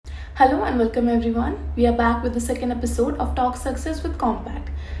Hello and welcome everyone. We are back with the second episode of Talk Success with COMMPACT,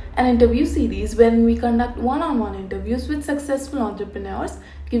 an interview series wherein we conduct one-on-one interviews with successful entrepreneurs,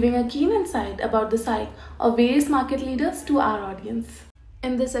 giving a keen insight about the side of various market leaders to our audience.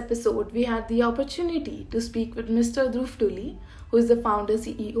 In this episode, we had the opportunity to speak with Mr. Dhruv Tully, who is the founder,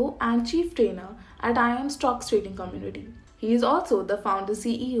 CEO, and chief trainer at IAM Stocks Trading Community. He is also the founder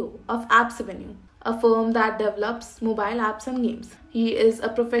CEO of Apps Avenue, a firm that develops mobile apps and games. He is a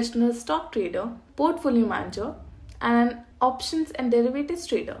professional stock trader, portfolio manager, and an options and derivatives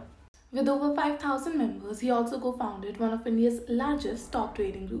trader. With over 5,000 members, he also co founded one of India's largest stock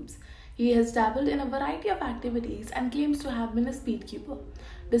trading groups. He has dabbled in a variety of activities and claims to have been a speedkeeper.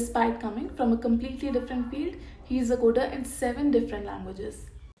 Despite coming from a completely different field, he is a coder in 7 different languages.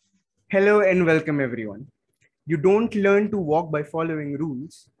 Hello and welcome everyone. You don't learn to walk by following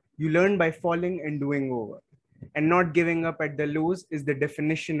rules, you learn by falling and doing over. And not giving up at the lows is the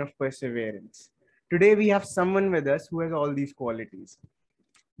definition of perseverance. Today we have someone with us who has all these qualities.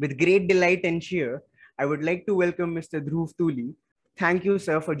 With great delight and cheer, I would like to welcome Mr. Dhruv Tully. Thank you,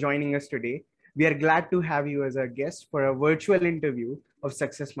 sir, for joining us today. We are glad to have you as our guest for a virtual interview of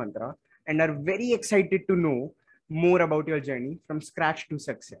Success Mantra and are very excited to know more about your journey from scratch to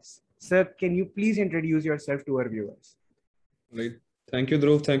success. Sir, can you please introduce yourself to our viewers? Right. Thank you,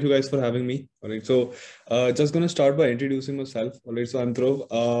 Dhruv. Thank you guys for having me. All right. So, just going to start by introducing myself. All right. So, I'm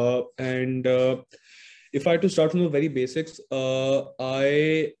Dhruv. And if I had to start from the very basics,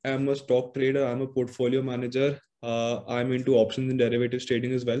 I am a stock trader. I'm a portfolio manager. I'm into options and derivatives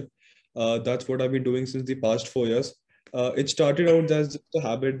trading as well. That's what I've been doing since the past 4 years. It started out as just a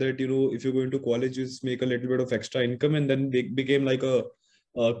habit that, if you go into college, you just make a little bit of extra income, and then it became like a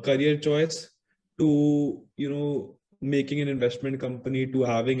career choice to, making an investment company, to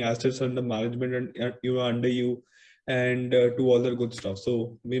having assets under management and under you, and to all that good stuff.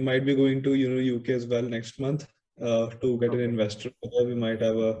 So we might be going to UK as well next month to get an investor. We might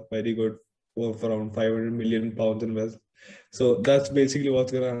have a very good of around 500 million pounds invest. So that's basically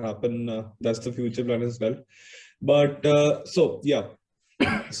what's going to happen. That's the future plan as well. But so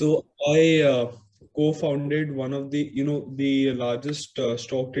I co-founded one of the largest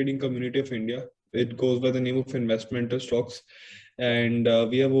stock trading community of India. It goes by the name of Investmental Stocks, and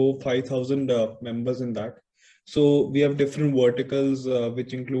we have over 5,000 members in that. So we have different verticals,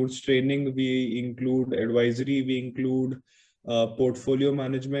 which includes training, we include advisory, we include portfolio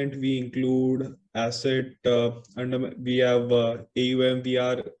management, we include asset, and we have AUM. We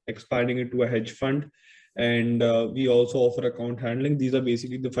are expanding into a hedge fund, and we also offer account handling. These are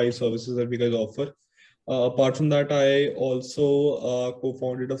basically the 5 services that we guys offer. Apart from that, I also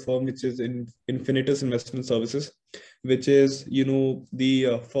co-founded a firm which is in Infinitus Investment Services, which is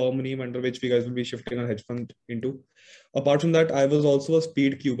the firm name under which we guys will be shifting our hedge fund into. Apart from that, I was also a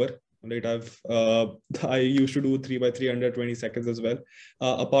speed cuber. Right, I used to do 3x3 under 20 seconds as well.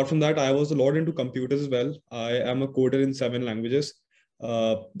 Apart from that, I was a lot into computers as well. I am a coder in 7 languages.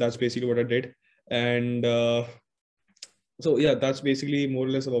 That's basically what I did. And so yeah, that's basically more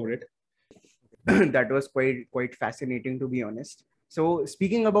or less about it. That was quite fascinating, to be honest. So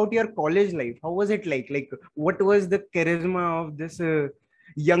speaking about your college life, how was it like? Like, what was the charisma of this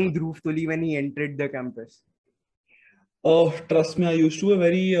young Dhruv Tully when he entered the campus? Oh, trust me, I used to be a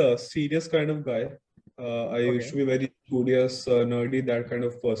very serious kind of guy. I used to be very studious, nerdy, that kind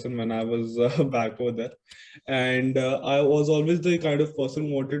of person when I was back over there. And I was always the kind of person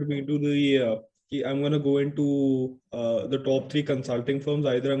who wanted me to I'm going to go into the top 3 consulting firms.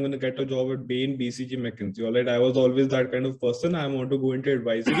 Either I'm going to get a job at Bain, BCG, McKinsey. All right. I was always that kind of person. I want to go into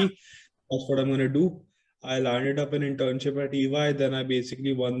advisory. That's what I'm going to do. I landed up an internship at EY. Then I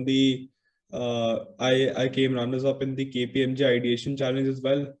basically won I came runners up in the KPMG ideation challenge as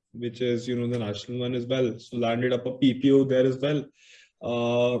well, which is, the national one as well. So landed up a PPO there as well.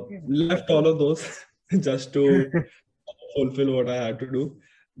 Left all of those just to fulfill what I had to do.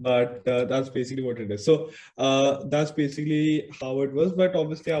 But that's basically what it is. So that's basically how it was. But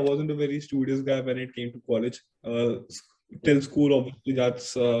obviously, I wasn't a very studious guy when it came to college. Till school, obviously,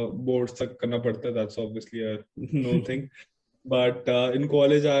 that's boards tak karna padta. That's obviously a known thing. But in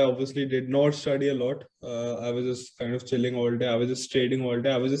college, I obviously did not study a lot. I was just kind of chilling all day. I was just trading all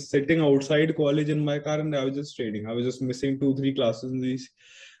day. I was just sitting outside college in my car and I was just trading. I was just missing 2-3 classes in these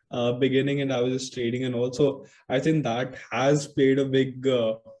beginning, and I was just trading. And also, I think that has played a big,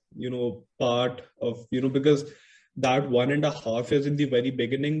 part of, because that 1.5 years in the very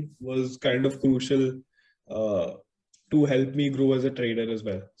beginning was kind of crucial to help me grow as a trader as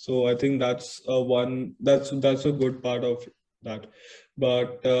well. So I think that's a good part of that.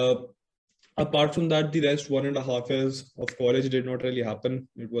 But Apart from that, the rest 1.5 years of college did not really happen.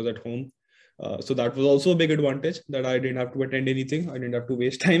 It was at home. So that was also a big advantage, that I didn't have to attend anything. I didn't have to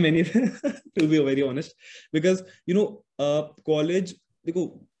waste time anything, to be very honest. Because, college, because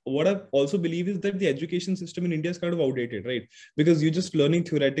what I also believe is that the education system in India is kind of outdated, right? Because you're just learning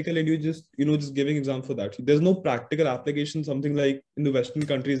theoretical and you just giving exam for that. There's no practical application, something like in the Western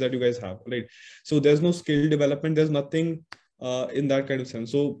countries that you guys have, right? So there's no skill development. There's nothing in that kind of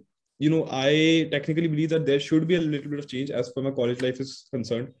sense. So I technically believe that there should be a little bit of change as far my college life is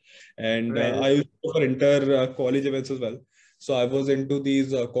concerned. And Well, I used to go for inter college events as well. So I was into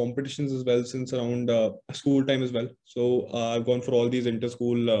these competitions as well since around school time as well. So I've gone for all these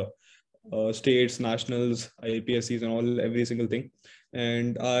inter-school states, nationals, IPSCs, and every single thing.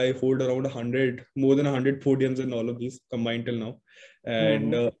 And I hold around more than 100 podiums in all of these combined till now.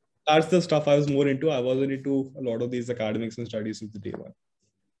 And mhm. that's the stuff I was more into. I wasn't into a lot of these academics and studies since the day one.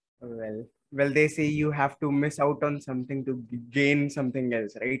 Well, they say you have to miss out on something to gain something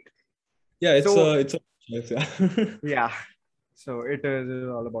else, right? Yeah, So it's a yeah. yeah, so it is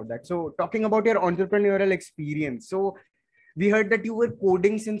all about that. So talking about your entrepreneurial experience, so we heard that you were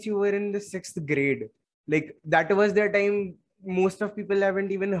coding since you were in the 6th grade. Like that was the time most of people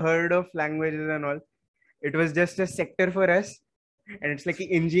haven't even heard of languages and all. It was just a sector for us, and it's like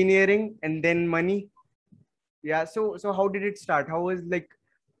engineering and then money. Yeah. So how did it start? How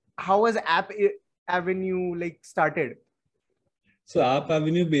was Avenue like started? So App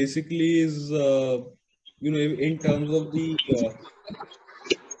Avenue basically is in terms of the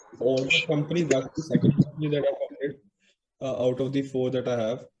order company, that's the second company that I founded out of the four that I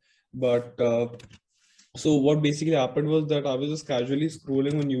have. But so what basically happened was that I was just casually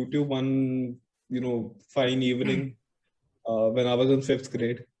scrolling on YouTube one fine evening when I was in 5th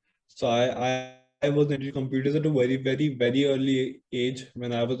grade. So I was into computers at a very, very, very early age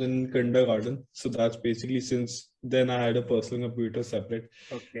when I was in kindergarten. So that's basically since then I had a personal computer separate.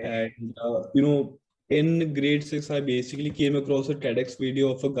 Okay. And in grade 6, I basically came across a TEDx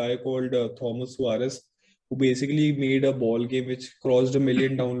video of a guy called Thomas Suarez, who basically made a ball game which crossed 1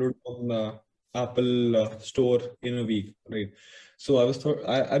 million downloads on Apple Store in a week, right? So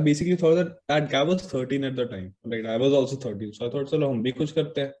I basically thought that that guy was 13 at the time, right? I was also 13. So I thought, chalo, hum bhi kuch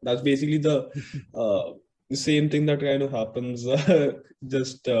karte hain. That's basically the same thing that kind of happens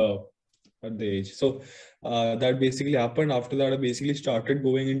just at the age. So that basically happened. After that, I basically started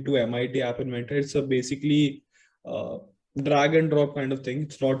going into MIT App Inventor. It's a basically uh, drag and drop kind of thing.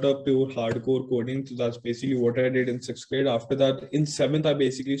 It's not a pure hardcore coding. So that's basically what I did in 6th grade. After that, in 7th, I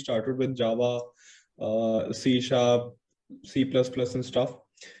basically started with Java, C Sharp, C++ and stuff.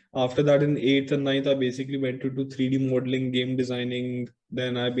 After that, in 8th and 9th, I basically went into 3D modeling, game designing.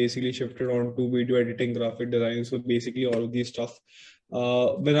 Then I basically shifted on to video editing, graphic design. So basically all of these stuff.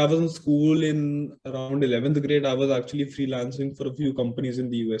 When I was in school in around 11th grade, I was actually freelancing for a few companies in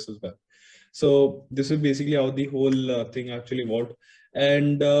the US as well. So this is basically how the whole thing actually worked.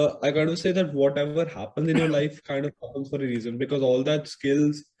 And I got to say that whatever happens in your life kind of happens for a reason, because all that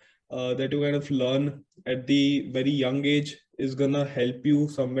skills that you kind of learn at the very young age is gonna help you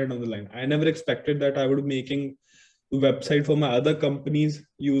somewhere down the line. I never expected that I would be making a website for my other companies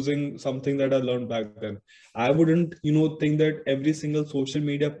using something that I learned back then. I wouldn't, think that every single social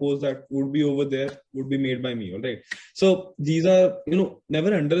media post that would be over there would be made by me. All right. So these are,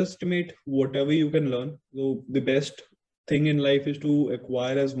 never underestimate whatever you can learn. So the best thing in life is to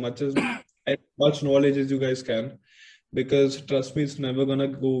acquire as much knowledge as you guys can, because trust me, it's never gonna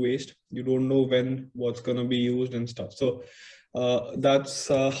go waste. You don't know when what's gonna be used and stuff. So that's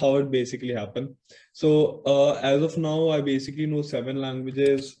how it basically happened. So as of now, I basically know 7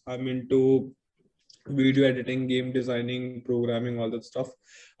 languages. I'm into video editing, game designing, programming, all that stuff.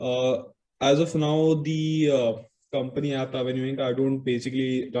 Uh, as of now, the company App Avenue Inc., I don't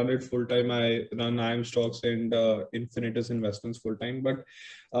basically run it full time. I run IM Stocks and Infinitus Investments full time. But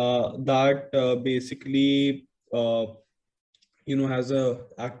that basically has a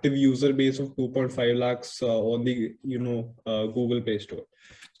active user base of 2.5 lakhs on the Google Play Store.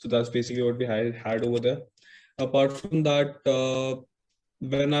 So that's basically what we had over there. Apart from that,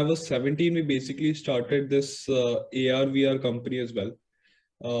 when I was 17, we basically started this AR VR company as well,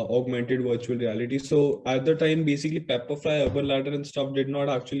 augmented virtual reality. So at the time, basically Pepperfly, Urban Ladder and stuff did not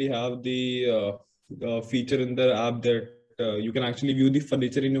actually have the feature in their app that you can actually view the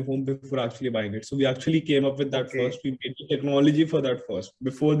furniture in your home before actually buying it. So we actually came up with that Okay. first. We made the technology for that first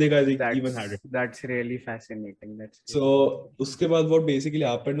before they guys even had it. That's really fascinating. So uske baad what basically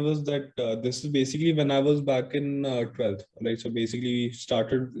happened was that this is basically when I was back in 12th, right? So basically we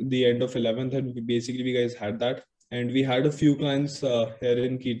started the end of 11th and we guys had that. and we had a few clients here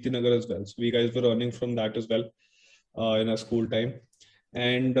in Kirtinagar as well. So we guys were earning from that as well in our school time.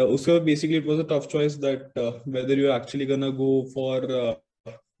 And also basically it was a tough choice that whether you're actually gonna go for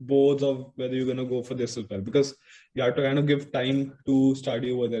boards or whether you're gonna go for this as well, because you have to kind of give time to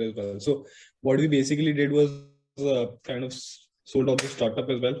study over there as well. So what we basically did was sold off the startup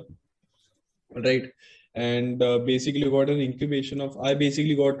as well, right? And basically got an incubation of, I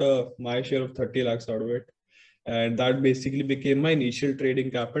basically got my share of 30 lakhs out of it, and that basically became my initial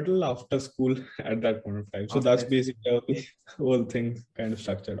trading capital after school at that point of time. So that's basically how the whole thing kind of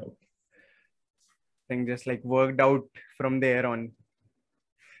structured out. Thing just like worked out from there on.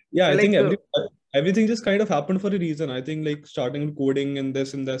 Yeah, So I think like, everything just kind of happened for a reason. I think like starting with coding and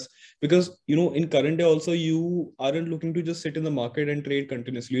this, because in current day also you aren't looking to just sit in the market and trade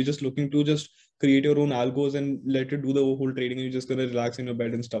continuously. You're just looking to just create your own algos and let it do the whole trading, and you're just gonna relax in your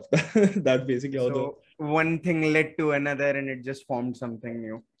bed and stuff. That's basically how so one thing led to another and it just formed something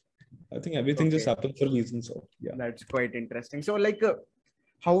new. I think everything just happens for a reason. So yeah, that's quite interesting. So like,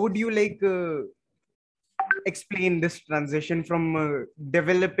 how would you like explain this transition from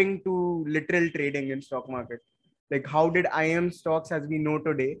developing to literal trading in stock market? Like, how did IM stocks as we know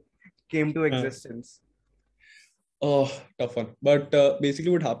today came to existence? oh, tough one. But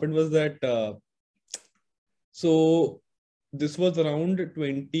basically what happened was that so this was around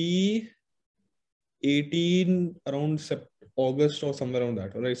 2018, around August or somewhere around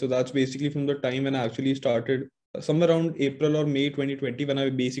that, right? So that's basically from the time when I actually started, somewhere around April or May 2020, when I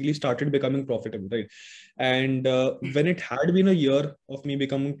basically started becoming profitable, right? And when it had been a year of me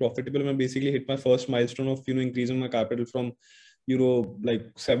becoming profitable, when I basically hit my first milestone of increasing my capital from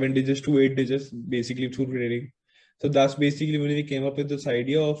like 7 digits to 8 digits, basically through trading. So that's basically when we came up with this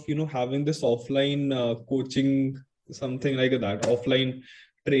idea of having this offline coaching, something like that, offline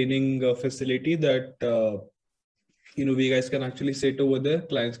training facility that we guys can actually sit over there,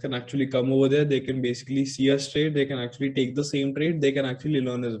 clients can actually come over there, they can basically see us trade, they can actually take the same trade, they can actually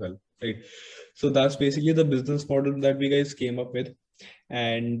learn as well, right? So that's basically the business model that we guys came up with.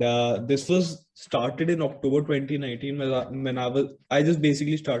 And this was started in October 2019 when I just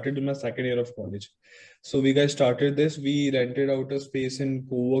basically started in my second year of college. So we guys started this. We rented out a space in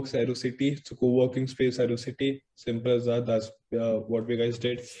CoWorks Aero City. It's a co-working space, Aero City. Simple as that. That's what we guys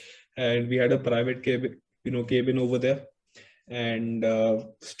did. And we had a private cabin over there. And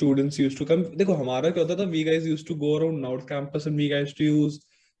students used to come. देखो हमारा क्या होता था? We guys used to go around North Campus and we guys to use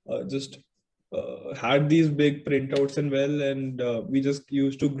just had these big printouts and we just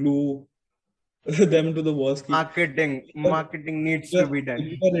used to glue them to the walls. Marketing needs to be done.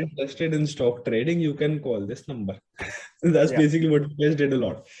 If you are interested in stock trading, you can call this number. That's basically what we guys did a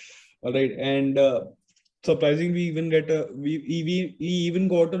lot. All right, and surprisingly, we even we even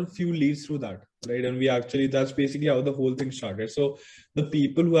got a few leads through that, right? And that's basically how the whole thing started. So the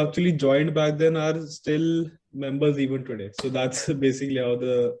people who actually joined back then are still members even today. So that's basically how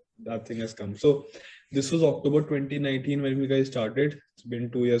that thing has come. So this was October 2019 when we guys started. It's been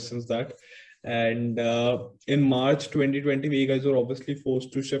 2 years since that. And in March 2020, we guys were obviously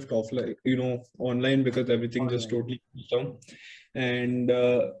forced to shift offline, online, because everything just totally closed down. And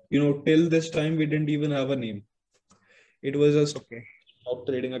till this time we didn't even have a name. It was just Stock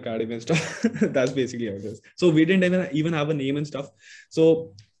Trading Academy and stuff. That's basically how it is. So we didn't even have a name and stuff.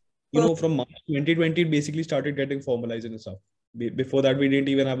 So from March 2020 it basically started getting formalized and stuff. Before that we didn't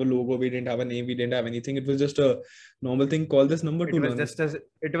even have a logo, we didn't have a name, we didn't have anything. It was just a normal thing. Call this number to learn.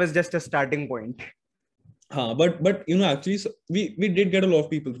 It was just a starting point. But actually we did get a lot of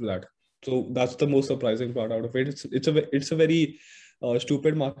people through that. So that's the most surprising part out of it. It's a very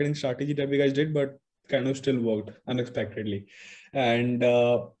stupid marketing strategy that we guys did, but kind of still worked unexpectedly. And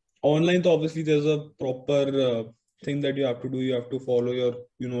online, so obviously there's a proper thing that you have to do. You have to follow your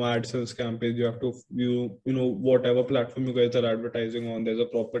AdSense campaigns. You have to whatever platform you guys are advertising on. There's a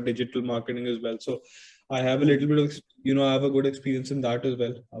proper digital marketing as well. So I have a little bit of I have a good experience in that as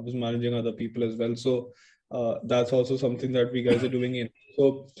well. I was managing other people as well. So that's also something that we guys are doing in.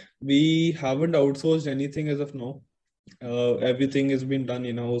 So we haven't outsourced anything as of now. Everything has been done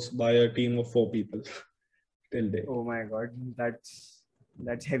in-house by a team of 4 people till date. Oh my God, that's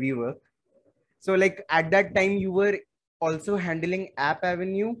heavy work. So like at that time you were also handling App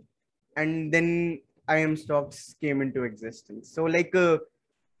Avenue, and then IM Stocks came into existence. So like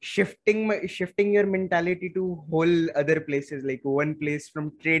shifting your mentality to whole other places, like one place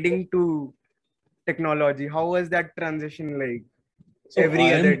from trading to technology. How was that transition like? So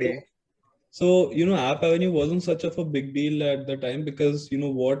every other day? So, App Avenue wasn't such of a big deal at the time, because,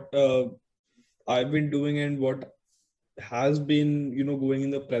 what I've been doing and what has been, going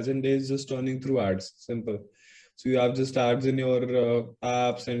in the present day is just turning through ads. Simple. So you have just ads in your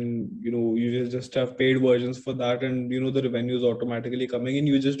apps, and you just have paid versions for that, and the revenue is automatically coming in.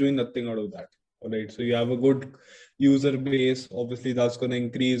 You're just doing nothing out of that. All right. So you have a good user base. Obviously, that's going to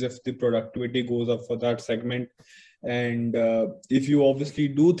increase if the productivity goes up for that segment. And if you obviously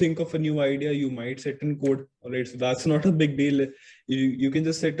do think of a new idea, you might sit in code. All right. So that's not a big deal. You can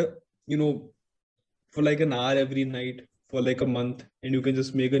just sit, for like an hour every night for like a month, and you can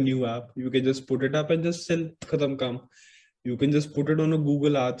just make a new app. You can just put it up and just sell. Khatam kam. You can just put it on a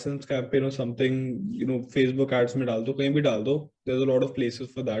Google AdSense campaign or something, Facebook ads mein dal do, kahin bhi dal do. There's a lot of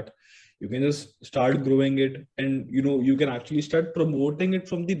places for that. You can just start growing it, and you can actually start promoting it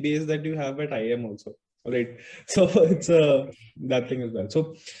from the base that you have at IM also. All right. So it's that thing as well.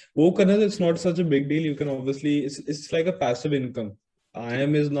 So it's not such a big deal. You can obviously, it's like a passive income.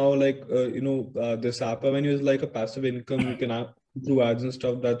 IM is now like, this app avenue is like a passive income. You can do ads and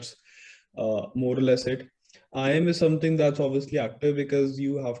stuff. That's more or less it. IM is something that's obviously active because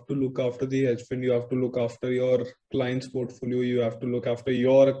you have to look after the hedge fund, you have to look after your client's portfolio, you have to look after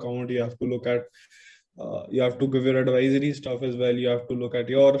your account, you have to look at, you have to give your advisory stuff as well, you have to look at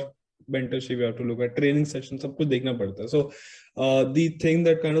your mentorship, you have to look at training sessions, sab kuch dekhna padta. So the thing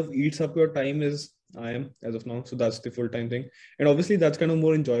that kind of eats up your time is IM as of now. So that's the full-time thing. And obviously that's kind of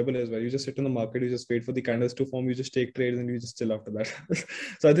more enjoyable as well. You just sit in the market, you just wait for the candles to form, you just take trades and you just chill after that.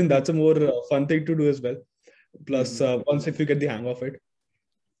 So I think that's a more fun thing to do as well. Plus, once if you get the hang of it.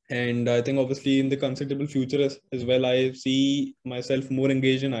 And I think obviously in the considerable future as well, I see myself more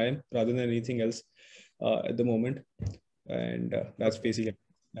engaged in IM rather than anything else at the moment. And that's basically it.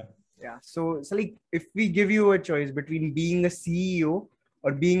 Yeah. So like, if we give you a choice between being a CEO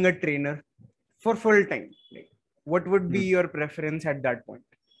or being a trainer for full time, like, what would be your preference at that point?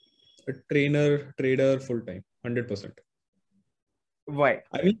 A trader full time, 100%. Why?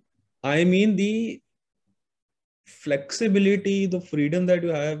 I mean the flexibility, the freedom that you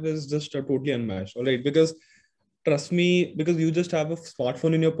have is just totally unmatched. All right, because trust me, because you just have a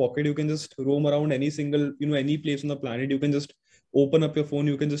smartphone in your pocket, you can just roam around any single, any place on the planet. You can just open up your phone,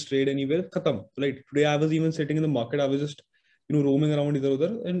 you can just trade anywhere. Khatam. Right. Today I was even sitting in the market, I was just roaming around idhar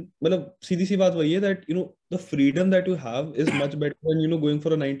udhar, and seedhi si baat wahi hai that the freedom that you have is much better than going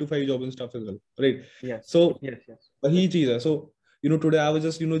for a 9 to 5 job and stuff as well. Right. Yes. So yes. Wahi cheez hai. So today I was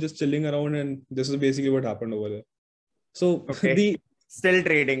just just chilling around, and this is basically what happened over there. So okay. Still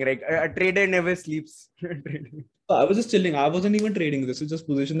trading, right? A trader never sleeps. I was just chilling. I wasn't even trading. This is just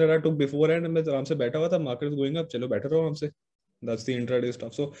position that I took beforehand, and I was better with the market is going up. Chalo, better raho humse. That's the intraday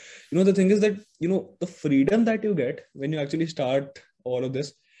stuff. So the thing is that the freedom that you get when you actually start all of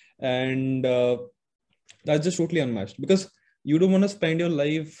this, and that's just totally unmatched, because you don't want to spend your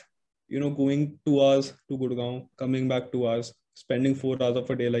life going 2 hours to Gurgaon, coming back 2 hours, spending 4 hours of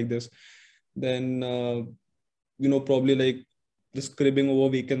a day like this, then probably like just cribbing over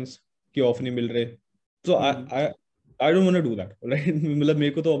weekends ki off nahi mil rahe. So I don't want to do that,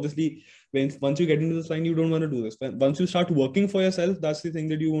 right? Obviously, once you get into this line, you don't want to do this. Once you start working for yourself, that's the thing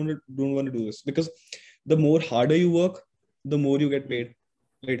that you don't want to do this, because the more harder you work, the more you get paid,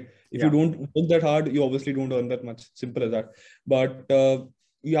 right? If you don't work that hard, you obviously don't earn that much. Simple as that. But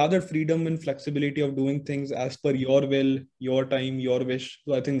you have that freedom and flexibility of doing things as per your will, your time, your wish.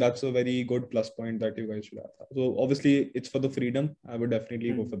 So I think that's a very good plus point that you guys should have. So obviously, it's for the freedom. I would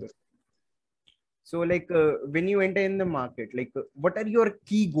definitely go for this. So like when you enter in the market, like what are your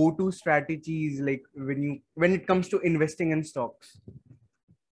key go-to strategies, like when it comes to investing in stocks?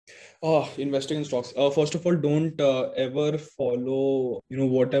 Investing in stocks. First of all, don't ever follow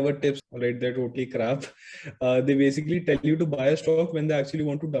whatever tips. Right, they're totally crap. They basically tell you to buy a stock when they actually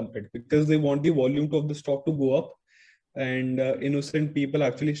want to dump it, because they want the volume of the stock to go up, and innocent people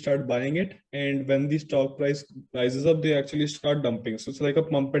actually start buying it, and when the stock price rises up, they actually start dumping. So it's like a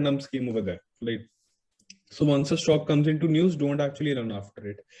pump and dump scheme over there, right? So once a stock comes into news, don't actually run after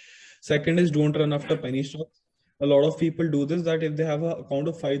it. Second is, don't run after penny stocks. A lot of people do this, that if they have an account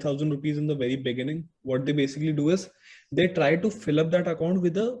of 5,000 rupees in the very beginning, what they basically do is they try to fill up that account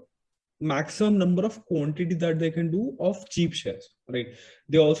with a maximum number of quantity that they can do of cheap shares, right?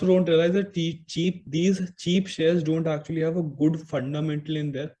 They also don't realize that these cheap shares don't actually have a good fundamental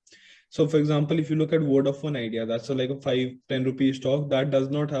in there. So for example, if you look at Vodafone Idea, that's like a 5-10 rupee stock that does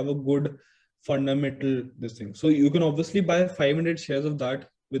not have a good fundamental this thing. So you can obviously buy 500 shares of that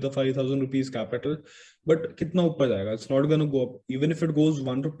with a 5,000 rupees capital, but kitna upar jayega? It's not going to go up. Even if it goes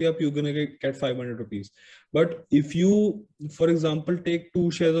 1 rupee up, you're going to get 500 rupees. But if you, for example, take 2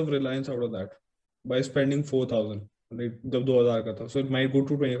 shares of Reliance out of that by spending 4,000, right? So it might go to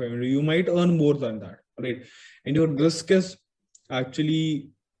 2,500. You might earn more than that, right? And your risk is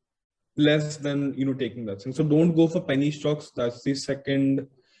actually less than taking that thing. So don't go for penny stocks. That's the second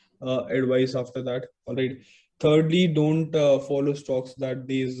advice after that. All right. Thirdly, don't follow stocks that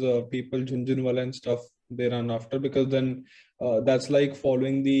these people Jhunjhunwala and stuff they run after, because then that's like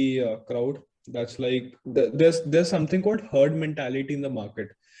following the crowd. That's like there's something called herd mentality in the market.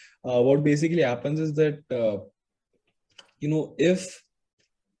 What basically happens is that if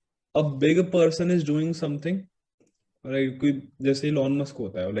a big person is doing something, right? Just Elon Musk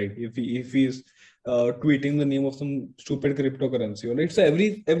hota hai, right? If he's tweeting the name of some stupid cryptocurrency, right? So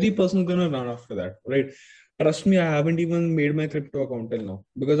every person is gonna run after that, right? Trust me, I haven't even made my crypto account till now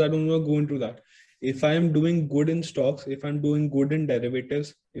because I don't want to go into that. If I am doing good in stocks, if I'm doing good in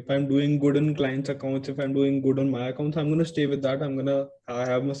derivatives, if I'm doing good in clients' accounts, if I'm doing good on my accounts, I'm gonna stay with that. I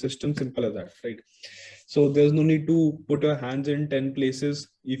have my system, simple as that, right? So there's no need to put your hands in 10 places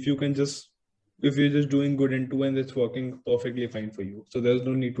if you're just doing good in two and it's working perfectly fine for you. So there's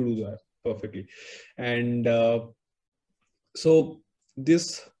no need to do that perfectly. And so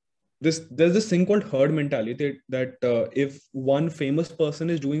there's this thing called herd mentality that if one famous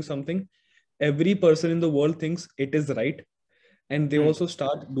person is doing something, every person in the world thinks it is right, and they also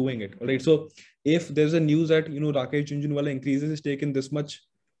start doing it. Right. So if there's a news that Rakesh Jhunjhunwala increases his stake in this much,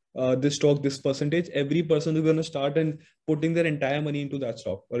 this stock, this percentage, every person is going to start and putting their entire money into that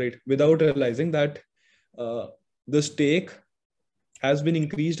stock, right? Without realizing that the stake has been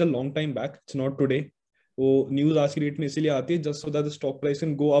increased a long time back. It's not today. So news आज की date में इसीलिए आती है just so that the stock price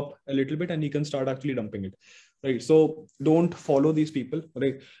can go up a little bit and you can start actually dumping it, right? So don't follow these people,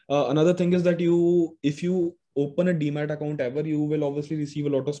 right? Another thing is that if you open a demat account ever, you will obviously receive a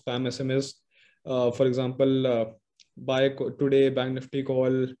lot of spam SMS. For example, buy today, Bank Nifty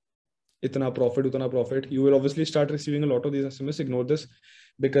call, itna profit. You will obviously start receiving a lot of these SMS. Ignore this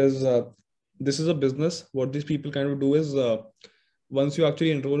because this is a business. What these people kind of do is once you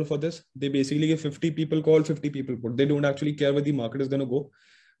actually enroll for this, they basically give 50 people call, 50 people put. They don't actually care where the market is going to go.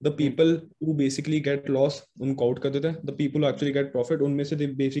 The people who basically get loss, unko out kar dete hain. The people who actually get profit, unme se they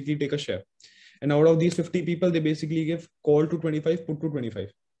basically take a share. And out of these 50 people, they basically give call to 25, put to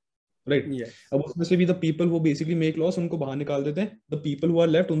 25. Right. Yes. अब उसमें से भी the people who basically make loss उनको बाहर निकाल देते हैं. The people who are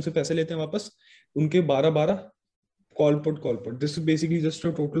left उनसे पैसे लेते हैं वापस. उनके 12 call put. This is basically just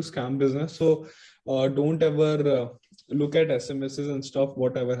a total scam business. So don't ever look at SMSs and stuff,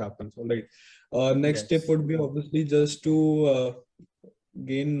 whatever happens. All right. Next tip would be obviously just to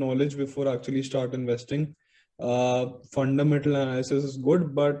gain knowledge before actually start investing. Fundamental analysis is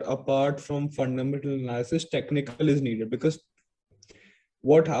good, but apart from fundamental analysis, technical is needed, because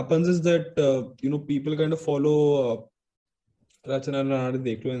what happens is that people kind of follow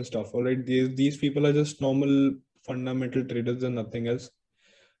and stuff. All right, these people are just normal fundamental traders and nothing else.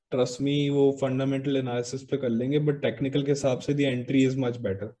 Trust me, वो fundamental analysis पे कर लेंगे, but technical के हिसाब से the entry is much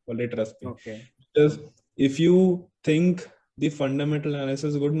better. All right, trust me. Okay. Because if you think the fundamental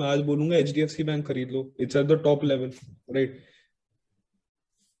analysis is good, मैं आज बोलूँगा HDFC Bank खरीद लो. It's at the top level, right?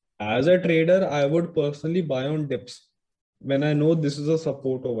 As a trader, I would personally buy on dips when I know this is a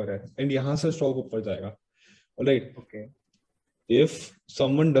support over here and यहाँ से stock ऊपर जाएगा. All right. Okay. If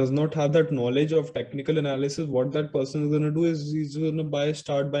someone does not have that knowledge of technical analysis, what that person is going to do is he's going to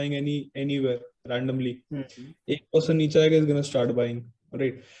start buying anywhere randomly. एक person नीचे आएगा is going to start buying. All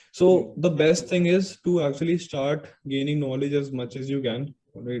right. So the best thing is to actually start gaining knowledge as much as you can.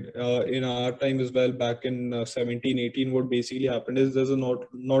 Right. In our time as well, back in 17, 18, what basically happened is there's not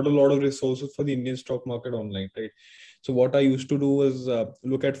a lot of resources for the Indian stock market online, right? So what I used to do is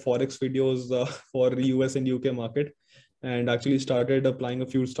look at Forex videos for the US and UK market, and actually started applying a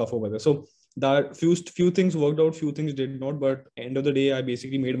few stuff over there. So that few things worked out, few things did not, but end of the day, I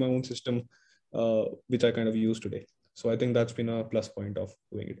basically made my own system, which I kind of use today. So I think that's been a plus point of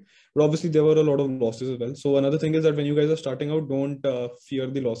doing it. But obviously there were a lot of losses as well. So another thing is that when you guys are starting out, don't fear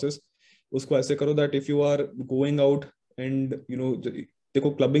the losses. Usko aise karo that if you are going out and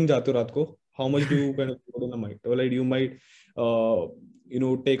देखो clubbing जाते हो रात को, how much do you kind of put in a night? Well, like you might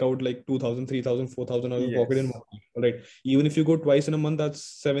take out like 2,000, 3,000, 4,000 out of your pocket in 1 week. All right. Even if you go twice in a month, that's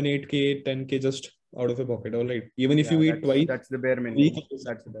 7, 8K, 10K just out of your pocket. All right. Even if you eat twice, that's the bare minimum.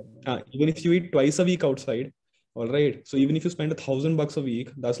 That's the bare minimum. Even if you eat twice a week outside, all right. So even if you spend $1,000 a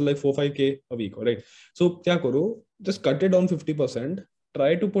week, that's like 4, 5K a week. All right. So kya karo? Just cut it down 50%.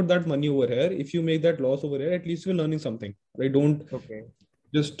 Try to put that money over here. If you make that loss over here, at least you're learning something. Right. Don't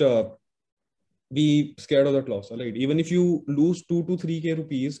just be scared of that loss. All right. Even if you lose 2 to 3K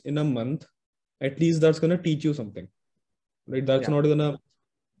rupees in a month, at least that's gonna teach you something. Right. That's not gonna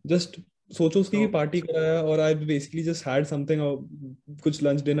just सोचो उसकी party कराया और I basically just had something or कुछ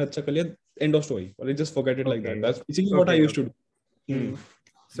lunch dinner अच्छा कर लिया, end of story. Or just forget it like that. That's basically what I used to do.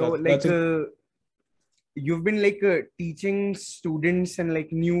 So That's you've been teaching students and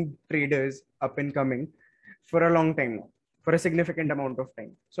like new traders up and coming for a long time now, for a significant amount of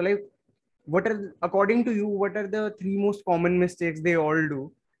time. So like, what are, according to you, what are the three most common mistakes they all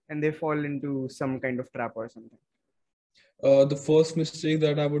do and they fall into some kind of trap or something? the first mistake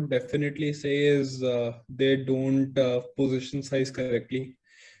that I would definitely say is they don't position size correctly. Okay.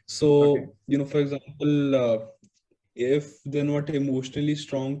 So, for example, if they're not emotionally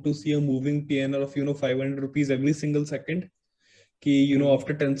strong to see a moving PNR of 500 rupees every single second,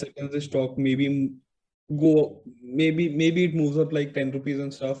 after 10 seconds the stock maybe it moves up like 10 rupees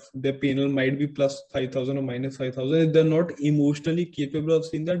and stuff, their PNL might be plus 5,000 or minus 5,000. If they're not emotionally capable of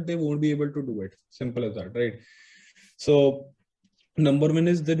seeing that, they won't be able to do it. Simple as that, right? So number one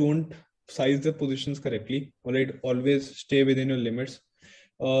is they don't size their positions correctly. All right, always stay within your limits.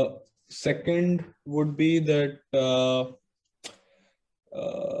 Second would be that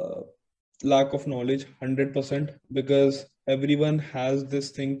lack of knowledge, 100%, because everyone has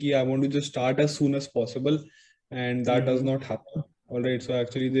this thing ki I want to just start as soon as possible, and that does not happen. All right, so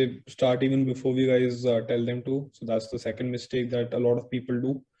actually they start even before we guys tell them to. So that's the second mistake that a lot of people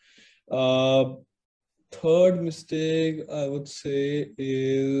do. Third mistake I would say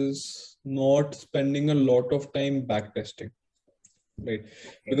is not spending a lot of time backtesting, right?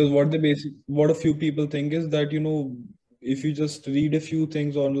 Because what a few people think is that if you just read a few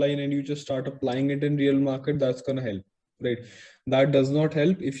things online and you just start applying it in real market, that's gonna help, right? That does not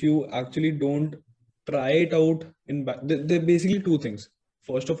help if you actually don't try it out in they're basically two things.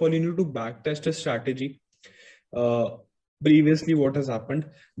 First of all, you need to backtest a strategy, previously what has happened.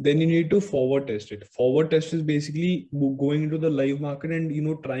 Then you need to forward test it. Forward test is basically going into the live market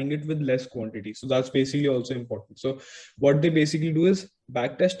and trying it with less quantity. So that's basically also important. So what they basically do is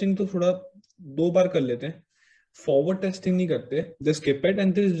back testing to thoda do बार कर लेते हैं, forward testing नहीं करते, they skip it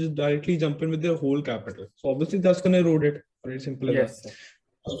and they just directly jump in with their whole capital. So obviously that's going to erode it. Very simple as Yes, that.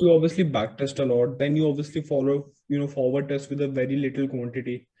 So you obviously back test a lot, then you obviously follow forward test with a very little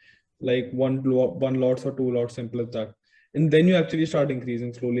quantity, like one lots or two lots, simple as that. And then you actually start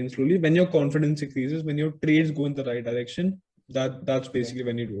increasing slowly and slowly. When your confidence increases, when your trades go in the right direction, that's basically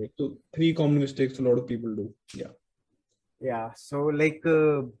when you do it. So three common mistakes a lot of people do. Yeah. So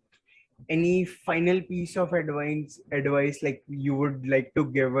any final piece of advice like you would like to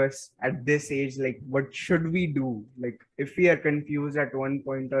give us at this age, like what should we do, like if we are confused at one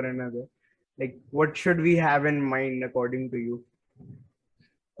point or another, like what should we have in mind according to you?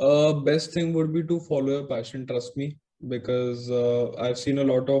 Best thing would be to follow your passion, trust me, because I've seen a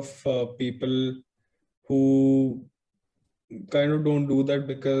lot of people who kind of don't do that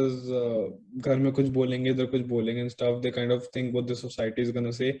because घर में कुछ बोलेंगे, इधर कुछ बोलेंगे and stuff. They kind of think what the society is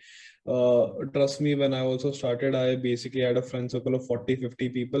gonna say. Trust me, when I also started, I basically had a friend circle of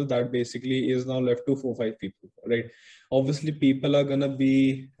 40-50 people. That basically is now left to 4-5 people, right? Obviously people are gonna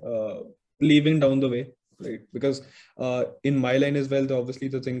be leaving down the way, right? Because in my line as well, obviously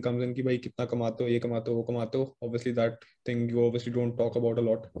the thing comes in ki bhai kitna kamate ho, ye kamate ho, wo kamate ho. Obviously that thing you obviously don't talk about a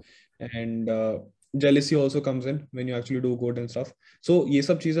lot, and jealousy also comes in when you actually do good and stuff. So ye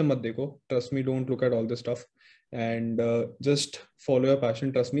sab cheezein mat dekho, trust me, don't look at all this stuff, and just follow your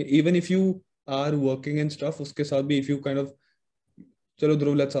passion. Trust me, even if you are working and stuff, uske saath bhi, if you kind of, chalo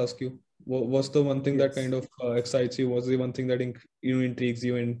Dhruv, let's ask you, what's the one thing that kind of excites you? What's the one thing that intrigues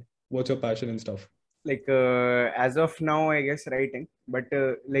you, and what's your passion and stuff? Like as of now, I guess writing, but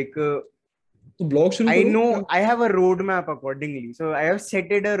तो blog शुरू I करो know क्या? I have a roadmap accordingly. So I have set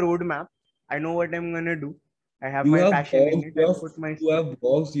it a roadmap. I know what I'm gonna do. I have You my have passion in blogs, it. I'll put my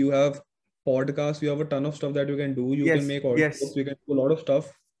blogs, you have podcasts, you have a ton of stuff that you can do. You can yes, make audiobooks, yes. you can do a lot of stuff.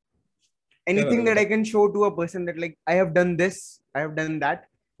 क्या Anything करोगे that I बताओ? can show to a person that like I have done this, I have done that.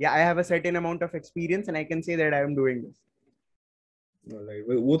 Yeah, I have a certain amount of experience and I can say that I am doing this. Right.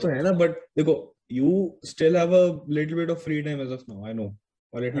 वो तो है ना, but देखो, you still have a little bit of free time as of now. I know.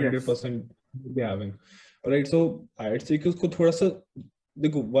 All right, Yes. 100% be having. All right, so I'd say कि उसको थोड़ा सा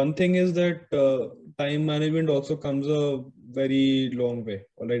देखो, one thing is that time management also comes a very long way.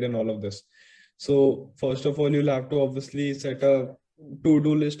 All right, in all of this. So first of all, you'll have to obviously set a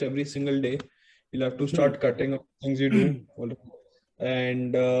to-do list every single day. You'll have to start cutting up things you do. All right.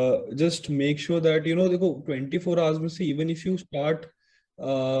 And just make sure that देखो 24 hours में से, even if you start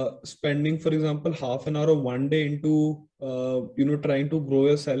spending, for example, half an hour or one day into trying to grow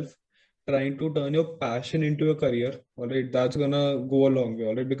yourself, trying to turn your passion into a career, all right, that's gonna go a long way,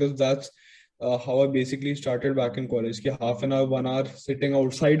 all right, because that's how I basically started back in college. Ki half an hour, 1 hour sitting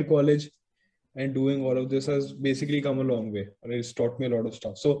outside college and doing all of this has basically come a long way, all right? It's taught me a lot of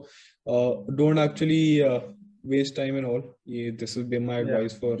stuff. So don't actually waste time and all. Yeah, this will be my Yeah.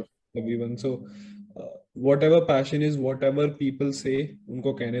 advice for everyone. So whatever passion is, whatever people say,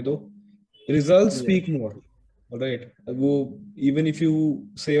 unko कहने दो. Results Yes. speak more. All right. Even if you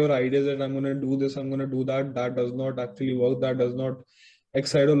say your ideas that I'm gonna do this, I'm gonna do that, that does not actually work. That does not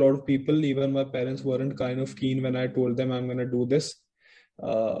excite a lot of people. Even my parents weren't kind of keen when I told them I'm gonna do this.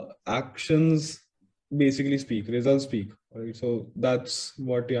 Actions basically speak, results speak. Right. So that's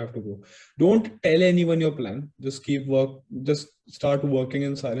what you have to go. Don't tell anyone your plan. Just start working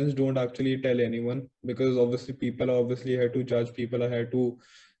in silence. Don't actually tell anyone, because obviously people are obviously here to judge, people are here to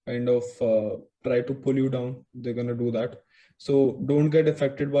kind of try to pull you down. They're gonna do that. So don't get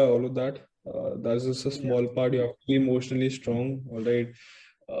affected by all of that. That's just a Yeah. small part. You have to be emotionally strong. All right.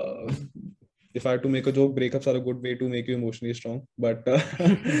 Uh, if I had to make a joke, breakups are a good way to make you emotionally strong. But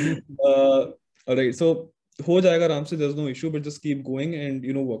all right, so ho jayega aram se, there's no issue, but just keep going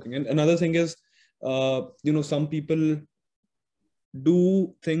and working. And another thing is, some people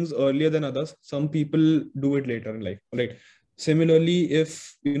do things earlier than others. Some people do it later in life. Right. Similarly,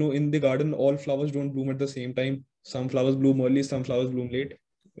 if in the garden all flowers don't bloom at the same time. Some flowers bloom early, some flowers bloom late.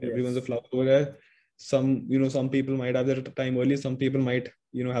 Everyone's a Yes. flower guy. Some people might have their time early, some people might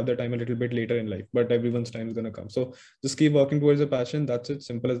have their time a little bit later in life, but everyone's time is going to come. So just keep working towards a passion. That's it,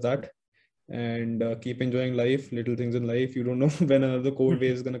 simple as that. And keep enjoying life, little things in life. You don't know when another cold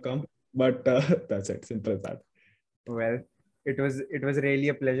wave is going to come, but that's it, simple as that. Well, it was really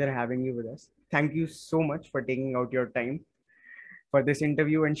a pleasure having you with us. Thank you so much for taking out your time for this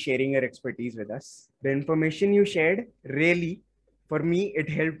interview and sharing your expertise with us. The information you shared really, for me, it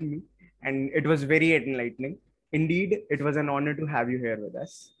helped me and it was very enlightening. Indeed, it was an honor to have you here with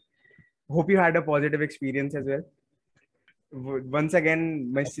us. Hope you had a positive experience as well. Once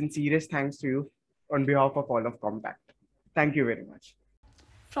again, my sincerest thanks to you on behalf of all of COMMPACT. Thank you very much.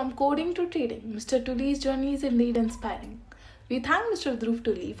 From coding to trading, Mr. Tully's journey is indeed inspiring. We thank Mr. Dhruv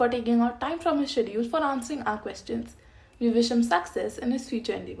Tully for taking out time from his schedule for answering our questions. We wish him success in his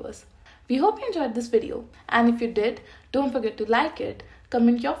future endeavors. We hope you enjoyed this video, and if you did, don't forget to like it,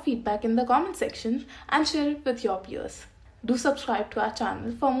 comment your feedback in the comment section, and share it with your peers. Do subscribe to our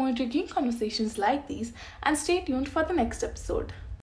channel for more intriguing conversations like these, and stay tuned for the next episode.